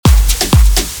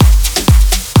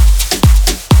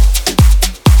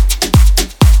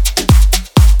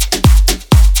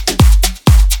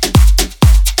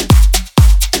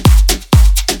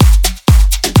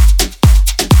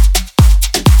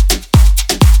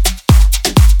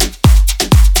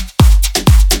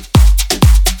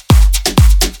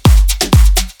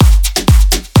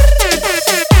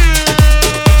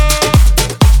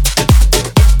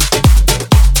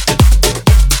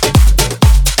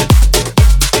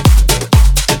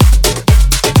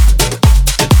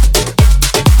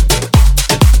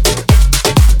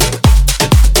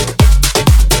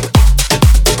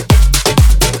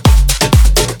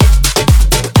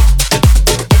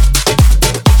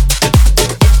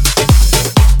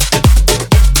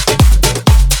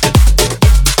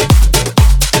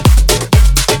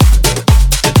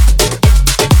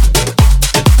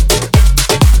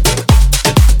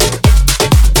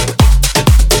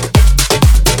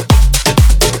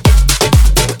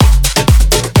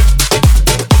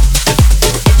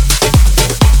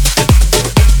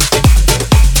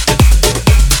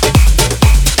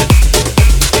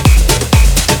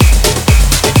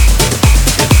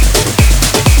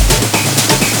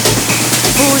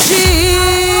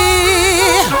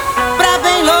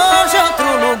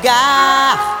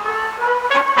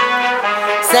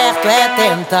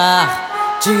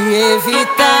tentar te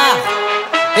evitar,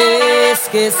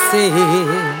 esquecer,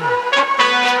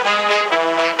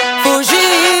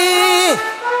 fugir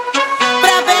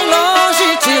pra bem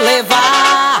longe te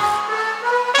levar.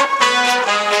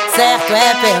 Certo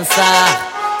é pensar,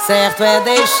 certo é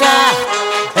deixar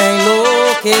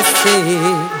enlouquecer.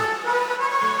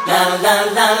 La la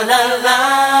la la la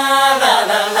la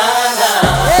la la la.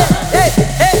 Hey, hey,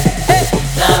 hey, hey.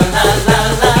 La la la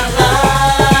la la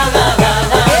la la la la.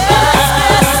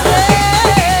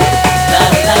 La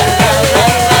la la la la la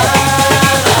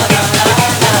la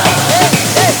la. Hey,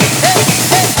 hey, hey,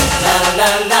 hey. La la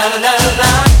la la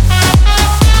la.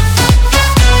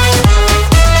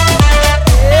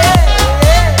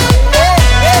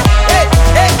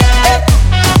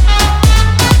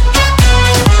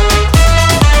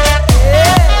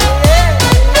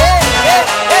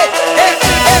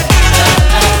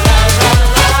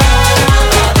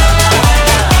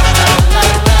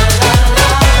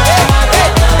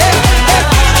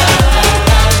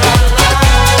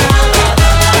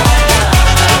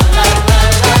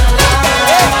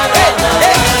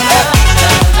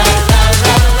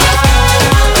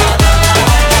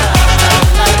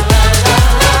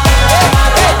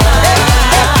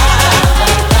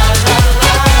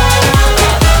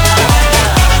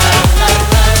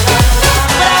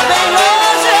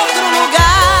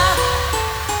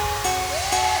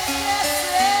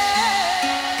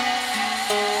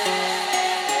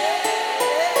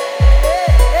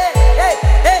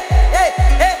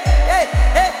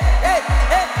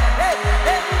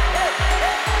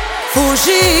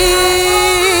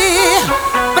 Fugir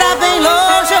pra bem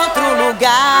longe, outro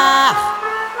lugar.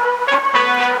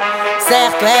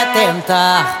 Certo é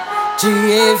tentar te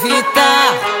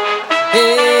evitar,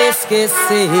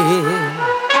 esquecer,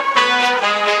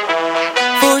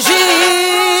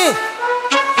 fugir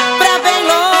pra bem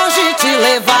longe te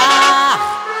levar.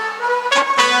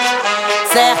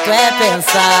 Certo é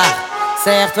pensar,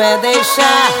 certo é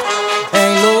deixar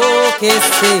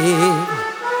enlouquecer.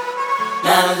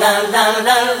 La la la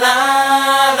la la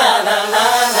la la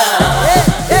la.